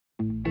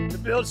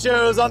Build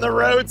Show's on the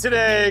road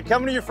today.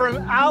 Coming to you from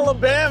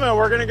Alabama.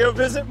 We're gonna go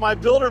visit my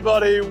builder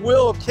buddy,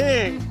 Will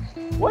King.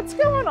 What's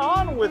going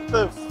on with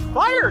the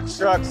fire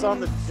trucks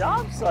on the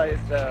job site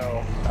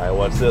though? All right,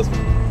 watch this one.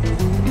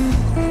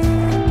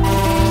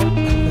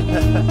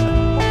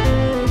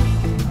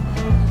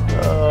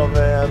 Oh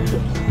man.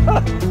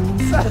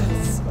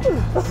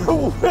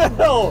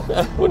 Will!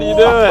 What are you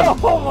doing?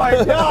 Oh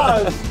my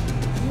gosh!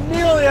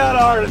 Nearly had a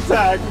heart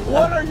attack.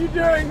 What are you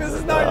doing? This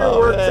is not your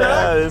work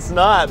truck. It's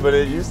not, but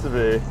it used to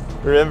be.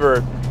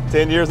 Remember,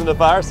 10 years in the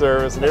fire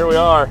service, and here we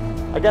are.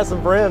 I got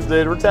some friends,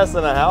 dude. We're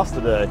testing a house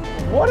today.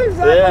 What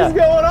exactly is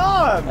going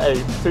on?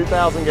 Hey,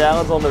 2,000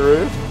 gallons on the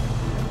roof.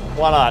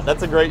 Why not?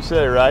 That's a great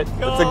show, right?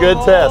 It's a good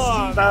Come test.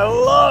 on. I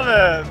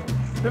love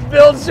it. The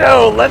Build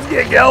Show. Let's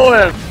get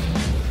going.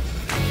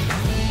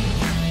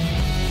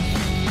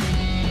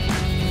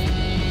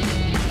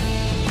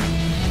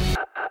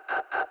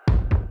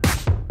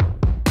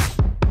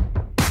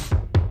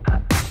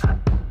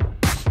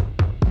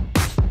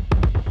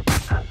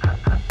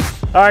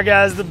 All right,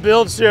 guys, the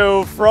Build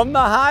Show from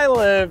the high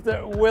lift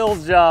at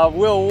Will's job.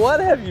 Will, what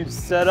have you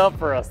set up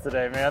for us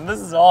today, man? This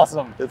is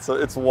awesome.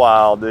 It's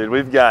wild, dude.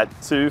 We've got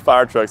 2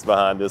 fire trucks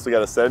behind us. We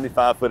got a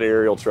 75-foot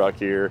aerial truck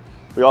here.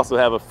 We also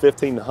have a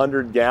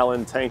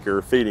 1,500-gallon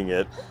tanker feeding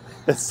it.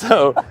 And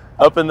so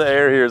up in the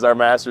air here is our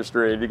master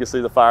stream. You can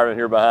see the fireman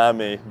here behind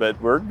me,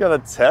 but we're gonna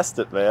test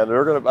it, man.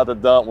 We're about to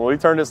dump. When we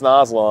turn this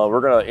nozzle on,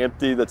 we're gonna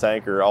empty the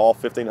tanker, all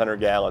 1,500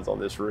 gallons on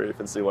this roof,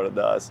 and see what it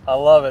does. I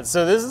love it.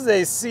 So this is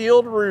a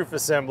sealed roof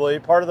assembly,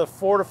 part of the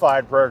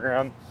Fortified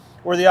program,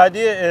 where the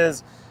idea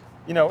is,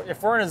 you know,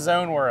 if we're in a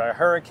zone where a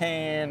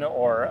hurricane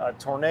or a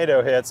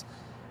tornado hits,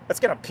 it's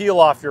gonna peel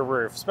off your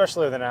roof,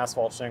 especially with an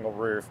asphalt shingle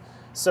roof.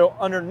 So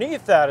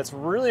underneath that, it's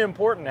really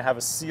important to have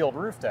a sealed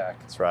roof deck.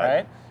 That's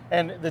right.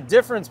 And the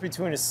difference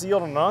between a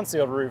sealed and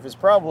non-sealed roof is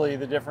probably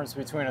the difference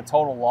between a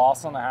total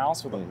loss on the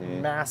house with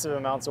massive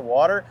amounts of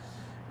water,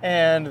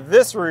 and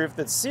this roof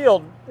that's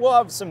sealed will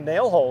have some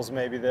nail holes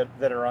maybe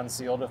that are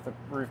unsealed if the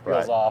roof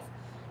peels off,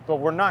 but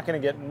we're not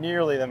going to get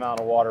nearly the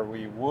amount of water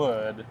we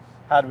would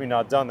had we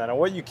not done that. And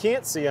what you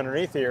can't see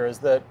underneath here is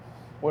that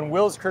when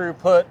Will's crew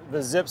put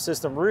the zip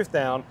system roof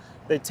down,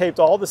 they taped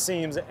all the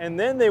seams, and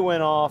then they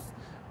went off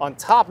on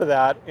top of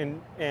that in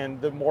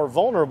the more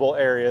vulnerable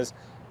areas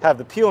have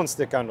the peel and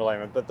stick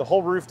underlayment, but the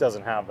whole roof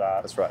doesn't have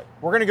that. That's right.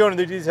 We're gonna go into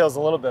the details a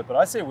little bit, but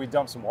I say we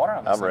dump some water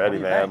on this. I'm ready,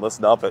 man. Let's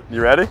dump it.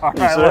 You ready? All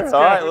right, let's go.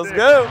 All right, let's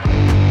go.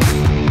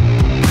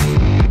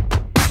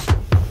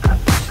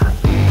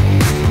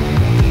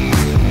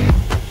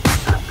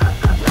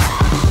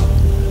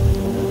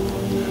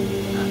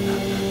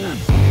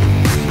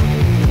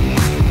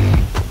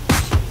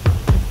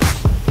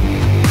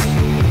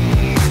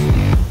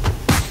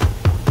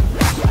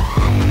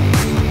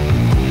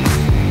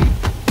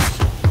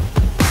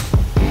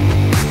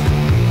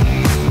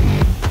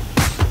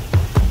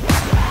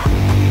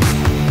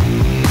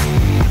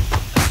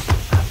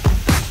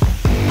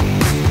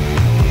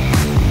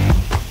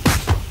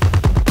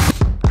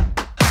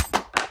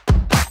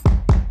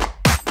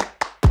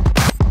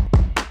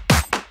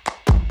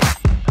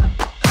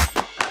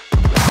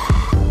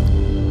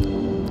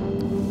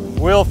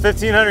 Will,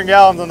 1,500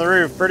 gallons on the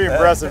roof. Pretty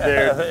impressive,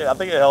 dude. I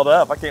think it held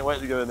up. I can't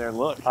wait to go in there and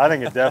look. I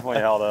think it definitely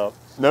held up.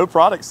 No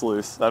products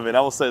loose. I mean,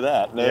 I will say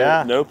that.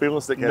 No peel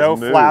and stick has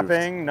moved. No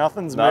flapping.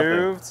 Nothing's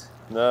moved.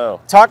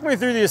 No. Talk me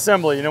through the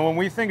assembly. You know, when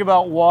we think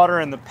about water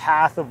and the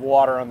path of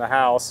water on the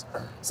house,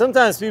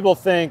 sometimes people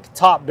think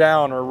top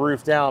down or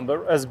roof down,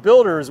 but as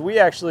builders, we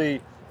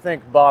actually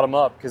think bottom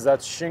up because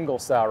that's shingle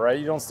style, right?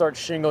 You don't start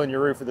shingling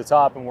your roof at the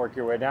top and work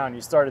your way down.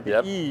 You start at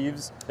the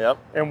eaves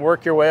and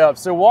work your way up.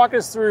 So walk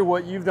us through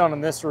what you've done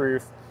on this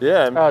roof.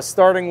 Yeah.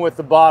 Starting with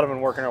the bottom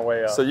and working our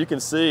way up. So you can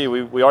see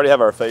we already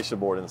have our fascia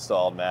board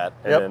installed, Matt.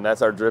 And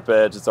that's our drip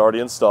edge. It's already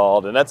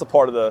installed. And that's a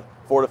part of the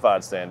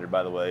Fortified standard,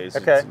 by the way. It's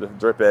the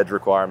drip edge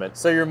requirement.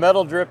 So your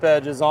metal drip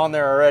edge is on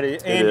there already,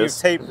 and you've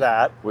taped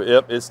that.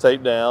 Yep, it's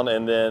taped down.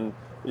 And then,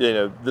 you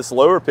know, this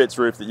lower pitch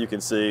roof that you can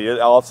see, it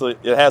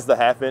has the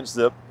 1/2-inch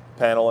zip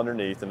panel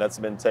underneath, and that's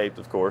been taped,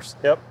 of course.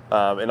 Yep.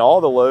 And all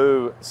the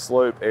low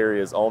slope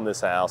areas on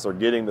this house are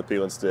getting the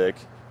peel and stick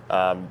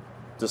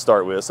to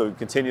start with. So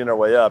continuing our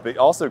way up, it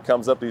also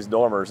comes up these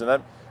dormers,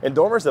 and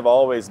dormers have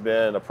always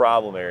been a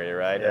problem area,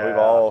 right? Yeah. And we've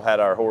all had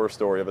our horror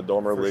story of a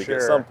dormer leak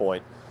at some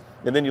point,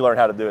 and then you learn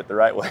how to do it the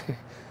right way.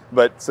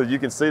 But so you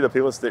can see the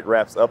peel and stick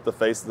wraps up the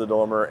face of the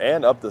dormer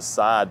and up the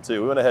side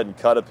too. We went ahead and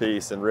cut a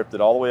piece and ripped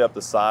it all the way up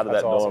the side of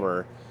that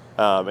dormer.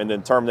 And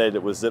then terminated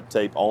it with zip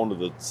tape onto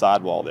the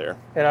sidewall there.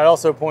 And I'd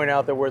also point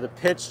out that where the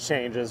pitch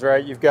changes,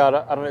 right? You've got,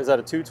 I don't know, is that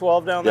a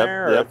 212 down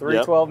there or a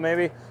 312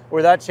 maybe?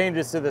 Where that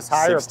changes to this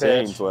higher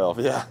 16, pitch. 12,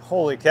 yeah.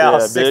 Holy cow,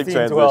 yeah,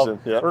 16,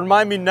 12. Yep.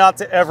 Remind me not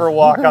to ever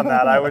walk on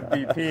that. I would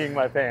be peeing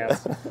my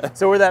pants.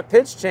 So where that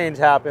pitch change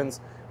happens,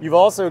 you've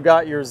also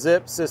got your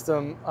zip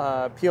system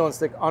peel and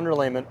stick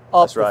underlayment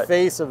up the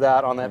face of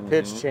that on that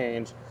pitch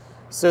change.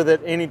 so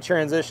that any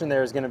transition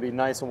there is going to be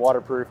nice and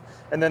waterproof.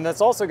 And then that's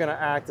also going to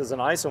act as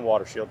an ice and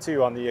water shield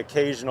too on the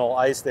occasional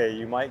ice day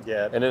you might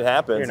get. And it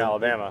happens here in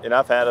Alabama. And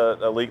I've had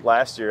a leak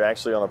last year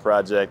actually on a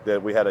project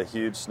that we had a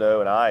huge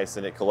snow and ice,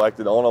 and it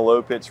collected on a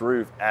low pitch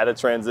roof at a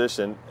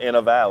transition in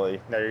a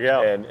valley. There you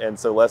go. And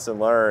so lesson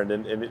learned.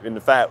 And in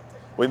fact,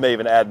 we may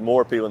even add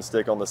more peel and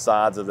stick on the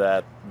sides of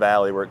that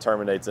valley where it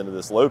terminates into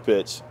this low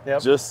pitch,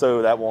 just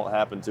so that won't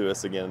happen to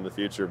us again in the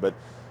future. But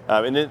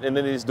and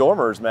then these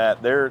dormers,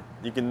 Matt,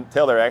 you can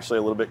tell they're actually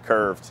a little bit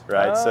curved,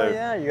 right? Oh,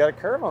 yeah, you got a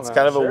curve on that. It's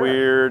kind of a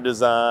weird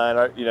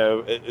design, you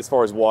know, as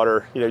far as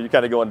water, you know, you're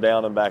kind of going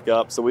down and back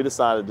up. So we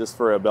decided just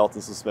for a belt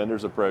and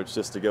suspenders approach,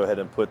 just to go ahead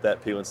and put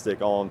that peel and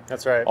stick on.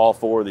 That's right. All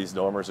 4 of these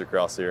dormers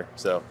across here.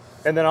 So.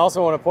 And then I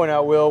also want to point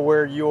out, Will,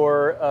 where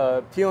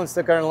your peel and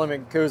stick iron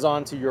limit goes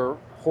onto your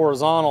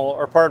horizontal,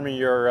 or pardon me,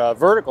 your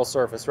vertical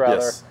surface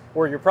rather,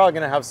 where you're probably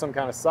going to have some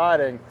kind of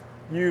siding.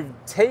 You've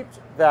taped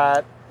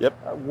that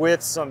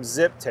with some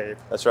zip tape.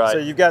 That's right. So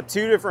you've got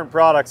 2 different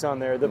products on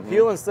there. The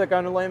peel and stick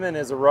underlayment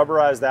is a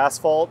rubberized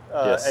asphalt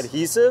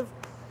adhesive,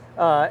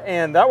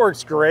 and that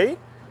works great.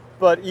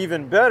 But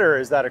even better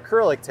is that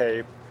acrylic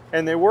tape,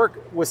 and they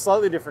work with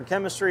slightly different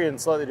chemistry and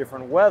slightly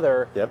different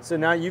weather. So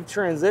now you've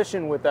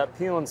transitioned with that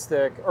peel and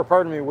stick, or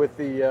pardon me, with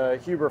the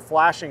Huber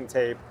flashing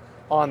tape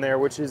on there,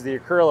 which is the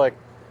acrylic.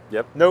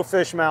 No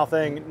fish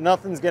mouthing,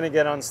 nothing's going to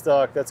get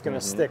unstuck. That's going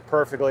to stick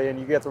perfectly, and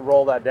you get to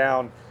roll that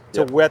down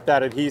to wet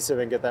that adhesive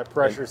and get that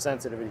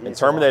pressure-sensitive adhesive. And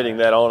terminating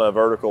that on a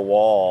vertical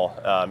wall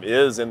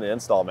is in the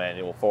install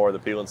manual for the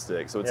peel and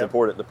stick, so it's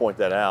important to point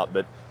that out.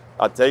 But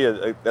I'll tell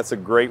you, that's a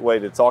great way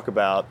to talk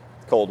about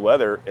cold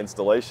weather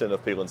installation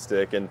of peel and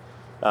stick. And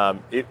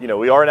you know,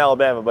 we are in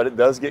Alabama, but it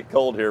does get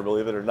cold here,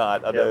 believe it or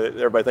not. I know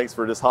everybody thinks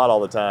we're just hot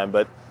all the time,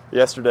 but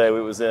yesterday it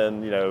was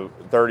in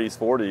 30s,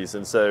 40s,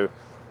 and so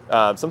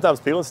sometimes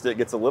peel and stick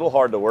gets a little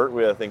hard to work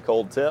with in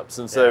cold temps,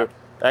 and so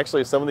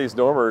actually some of these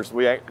dormers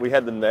we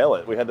had to nail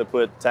it. We had to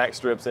put tack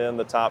strips in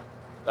the top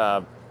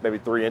maybe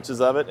 3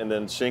 inches of it, and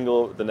then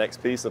shingle the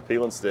next piece of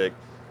peel and stick.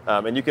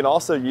 And you can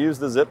also use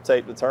the zip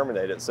tape to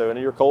terminate it. So in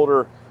your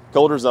colder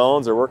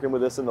zones, or working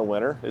with this in the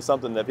winter, is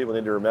something that people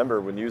need to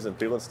remember when using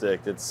peel and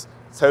stick. It's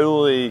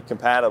totally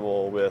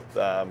compatible with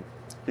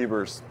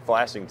Huber's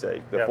flashing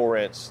tape, the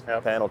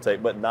 4-inch panel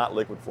tape, but not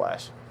liquid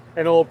flash.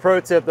 And a little pro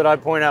tip that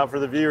I'd point out for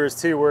the viewers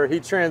too, where he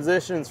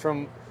transitions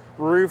from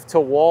roof to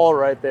wall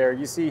right there.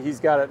 You see he's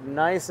got it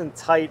nice and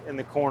tight in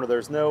the corner.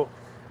 There's no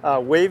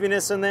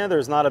waviness in there.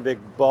 There's not a big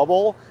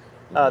bubble.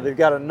 They've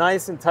got it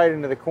nice and tight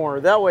into the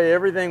corner. That way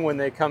everything when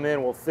they come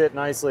in will fit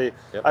nicely.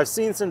 I've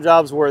seen some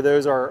jobs where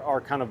those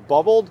are kind of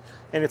bubbled,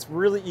 and it's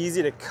really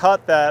easy to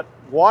cut that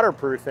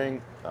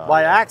waterproofing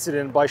by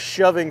accident by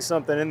shoving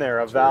something in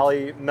there, a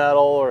valley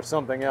metal or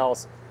something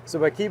else. So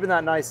by keeping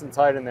that nice and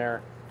tight in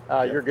there,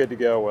 you're good to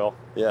go, Will.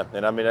 Yeah,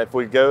 and I mean, if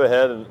we go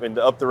ahead and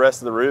up the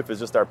rest of the roof is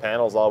just our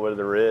panels all the way to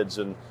the ridge.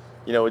 And,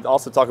 you know, we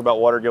also talk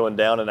about water going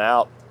down and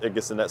out. It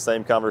gets in that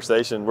same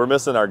conversation. We're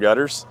missing our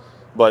gutters,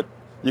 but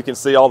you can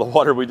see all the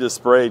water we just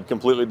sprayed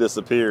completely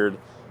disappeared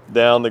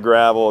down the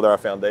gravel of our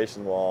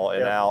foundation wall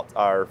and out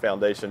our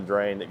foundation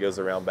drain that goes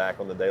around back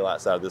on the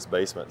daylight side of this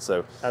basement.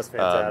 So that's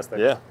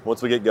fantastic.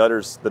 Once we get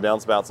gutters, the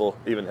downspouts will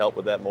even help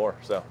with that more.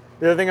 So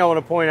the other thing I want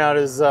to point out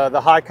is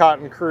the High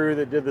Cotton crew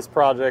that did this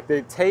project.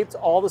 They taped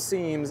all the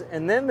seams,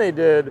 and then they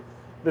did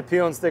the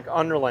peel and stick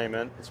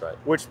underlayment. That's right.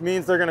 Which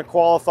means they're going to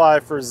qualify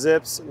for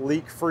Zip's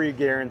leak-free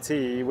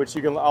guarantee, which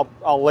you can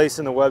I'll lace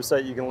in the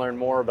website. You can learn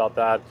more about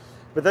that.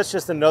 But that's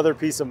just another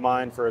peace of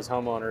mind for his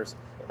homeowners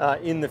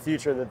in the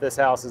future, that this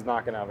house is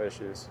not going to have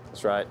issues.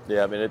 That's right.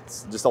 Yeah, I mean,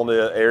 it's just on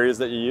the areas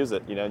that you use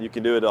it. You know, you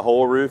can do it a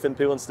whole roof in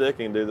peel and stick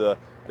and do the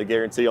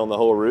guarantee on the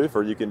whole roof,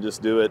 or you can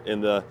just do it in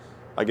the,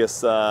 I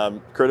guess,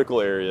 critical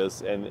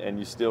areas, and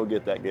you still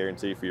get that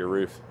guarantee for your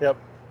roof. Yep.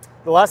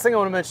 The last thing I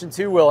want to mention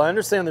too, Will, I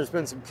understand there's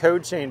been some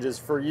code changes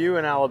for you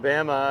in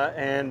Alabama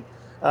and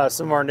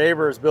some of our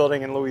neighbors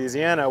building in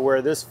Louisiana,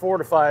 where this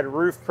fortified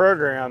roof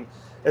program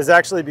is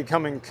actually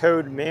becoming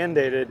code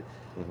mandated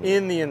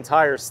in the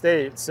entire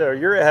state. So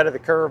you're ahead of the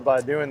curve by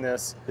doing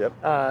this.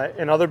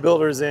 And other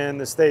builders in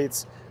the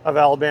states of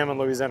Alabama and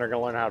Louisiana are going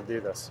to learn how to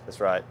do this. That's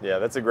right. Yeah,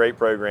 that's a great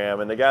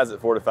program. And the guys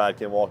at Fortified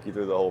can walk you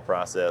through the whole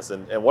process.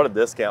 And what a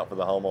discount for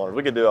the homeowners.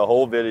 We could do a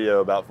whole video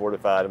about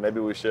Fortified, and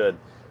maybe we should.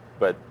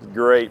 But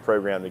great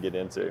program to get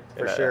into.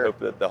 For sure. I hope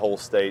that the whole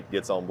state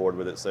gets on board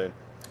with it soon.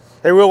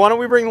 Hey, Will, why don't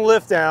we bring the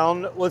lift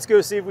down? Let's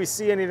go see if we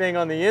see anything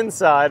on the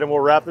inside, and we'll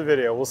wrap the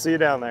video. We'll see you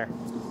down there.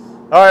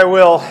 All right,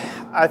 Will,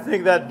 I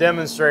think that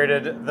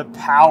demonstrated the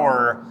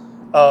power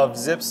of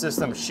Zip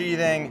System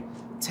sheathing,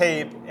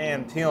 tape,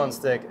 and peel and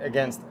stick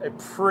against a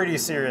pretty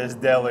serious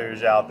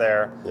deluge out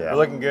there. We're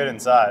looking good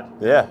inside.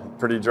 Yeah,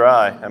 pretty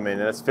dry. I mean,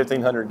 that's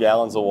 1,500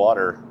 gallons of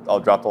water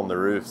all dropped on the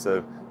roof.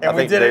 So and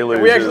we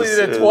actually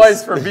did it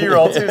twice for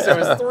B-roll too, so it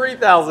was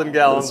 3,000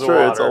 gallons of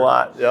water. It's a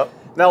lot. Yep.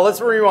 Now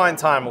let's rewind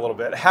time a little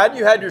bit. Had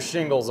you had your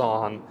shingles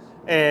on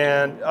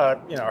and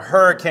a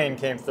hurricane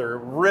came through,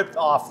 ripped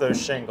off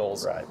those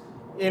shingles,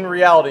 in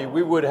reality,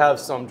 we would have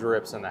some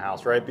drips in the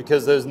house, right?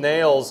 Because those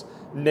nails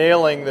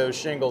nailing those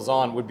shingles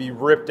on would be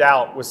ripped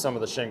out with some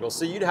of the shingles.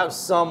 So you'd have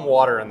some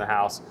water in the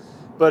house.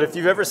 But if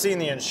you've ever seen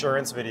the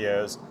insurance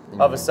videos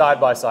of a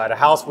side-by-side, a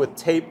house with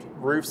taped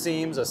roof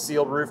seams, a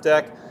sealed roof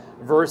deck,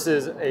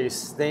 versus a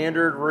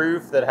standard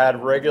roof that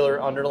had regular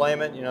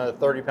underlayment, you know,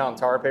 the 30-pound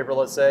tar paper,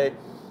 let's say,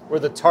 where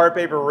the tar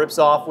paper rips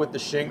off with the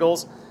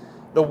shingles,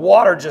 the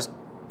water just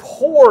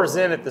pours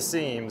in at the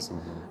seams,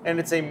 and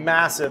it's a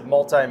massive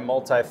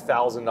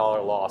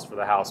multi-thousand-dollar loss for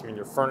the house. I mean,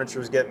 your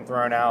furniture's getting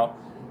thrown out,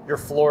 your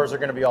floors are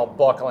going to be all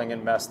buckling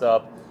and messed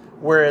up.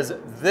 Whereas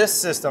this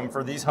system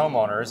for these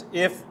homeowners,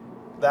 if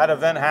that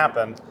event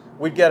happened,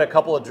 we'd get a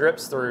couple of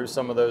drips through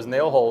some of those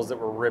nail holes that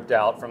were ripped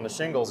out from the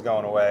shingles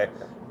going away,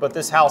 but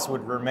this house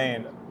would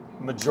remain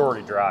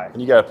majority dry.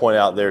 And you got to point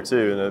out there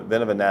too, in the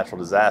event of a natural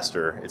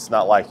disaster, it's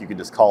not like you can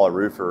just call a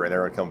roofer and they're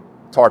going to come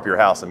tarp your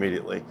house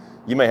immediately.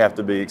 You may have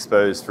to be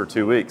exposed for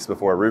 2 weeks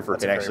before a roofer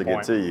can actually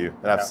get to you.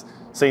 And I've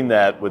seen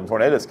that when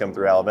tornadoes come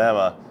through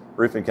Alabama,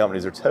 roofing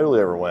companies are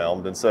totally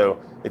overwhelmed. And so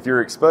if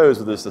you're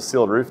exposed with just a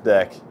sealed roof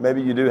deck,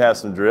 maybe you do have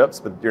some drips,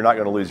 but you're not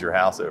going to lose your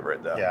house over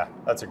it though. Yeah,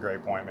 that's a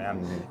great point,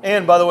 man.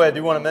 And by the way, I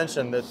do want to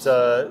mention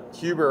that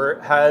Huber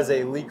has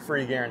a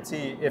leak-free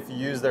guarantee if you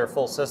use their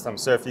full system.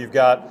 So if you've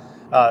got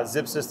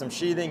zip system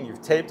sheathing,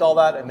 you've taped all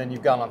that, and then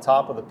you've gone on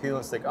top of the peel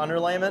and stick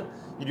underlayment,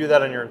 you do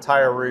that on your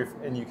entire roof,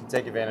 and you can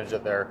take advantage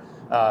of their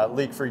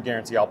leak-free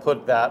guarantee. I'll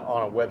put that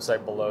on a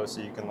website below so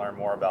you can learn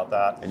more about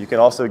that. And you can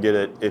also get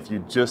it, if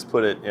you just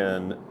put it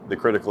in the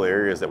critical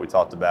areas that we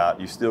talked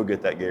about, you still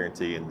get that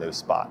guarantee in those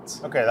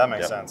spots. Okay, that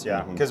makes sense,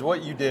 yeah. Because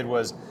what you did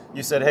was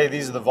you said, hey,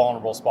 these are the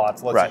vulnerable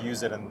spots. Let's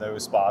use it in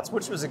those spots,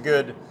 which was a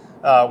good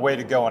way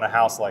to go in a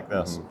house like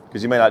this.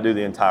 Because you may not do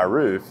the entire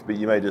roof, but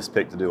you may just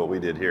pick to do what we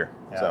did here.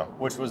 Yeah, so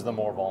which was the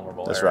more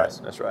vulnerable areas.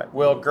 Right. That's right.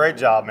 Will, great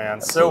job, man.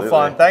 Absolutely. So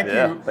fun. Thank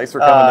you. Thanks for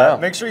coming down.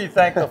 Make sure you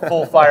thank the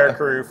full fire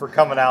crew for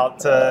coming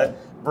out to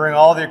bring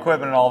all the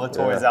equipment and all the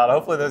toys out.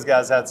 Hopefully those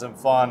guys had some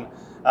fun.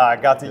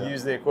 Got to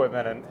use the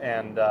equipment,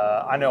 and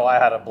I know I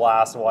had a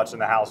blast watching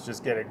the house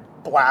just getting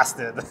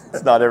blasted.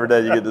 It's not every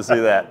day you get to see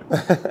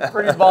that.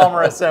 Pretty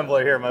bomber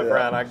assembly here, my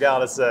friend, I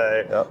gotta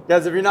say.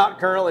 Guys, if you're not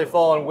currently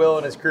following Will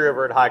and his crew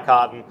over at High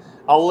Cotton,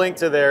 I'll link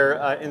to their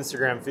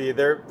Instagram feed.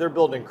 They're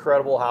building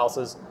incredible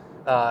houses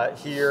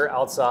here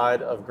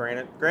outside of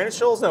Granite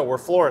Shoals? No, we're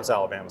Florence,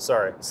 Alabama,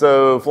 sorry.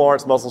 So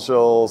Florence, Muscle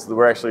Shoals,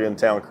 we're actually in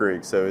Town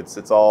Creek, so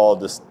it's all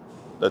just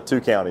a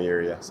 2-county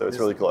area, so it's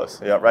really close.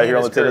 Yeah, right here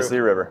on the Tennessee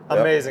River.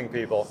 Amazing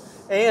people.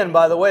 And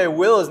by the way,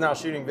 Will is now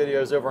shooting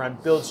videos over on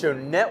Build Show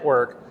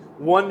Network,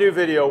 1 new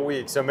video a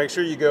week. So make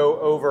sure you go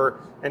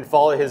over and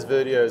follow his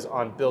videos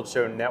on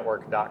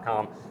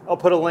buildshownetwork.com. I'll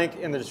put a link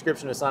in the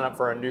description to sign up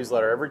for our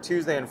newsletter. Every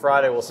Tuesday and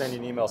Friday, we'll send you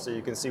an email so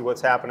you can see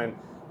what's happening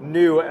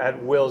new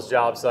at Will's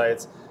job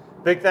sites.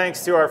 Big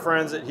thanks to our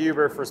friends at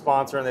Huber for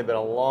sponsoring. They've been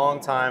a long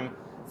time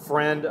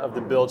friend of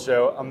the Build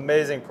Show.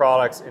 Amazing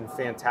products and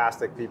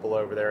fantastic people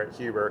over there at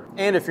Huber.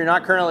 And if you're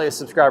not currently a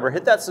subscriber,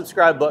 hit that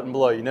subscribe button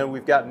below. You know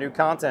we've got new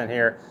content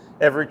here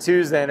every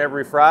Tuesday and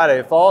every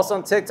Friday. Follow us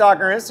on TikTok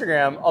or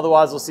Instagram.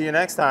 Otherwise, we'll see you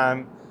next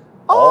time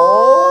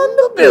on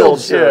the Build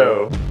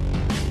Show.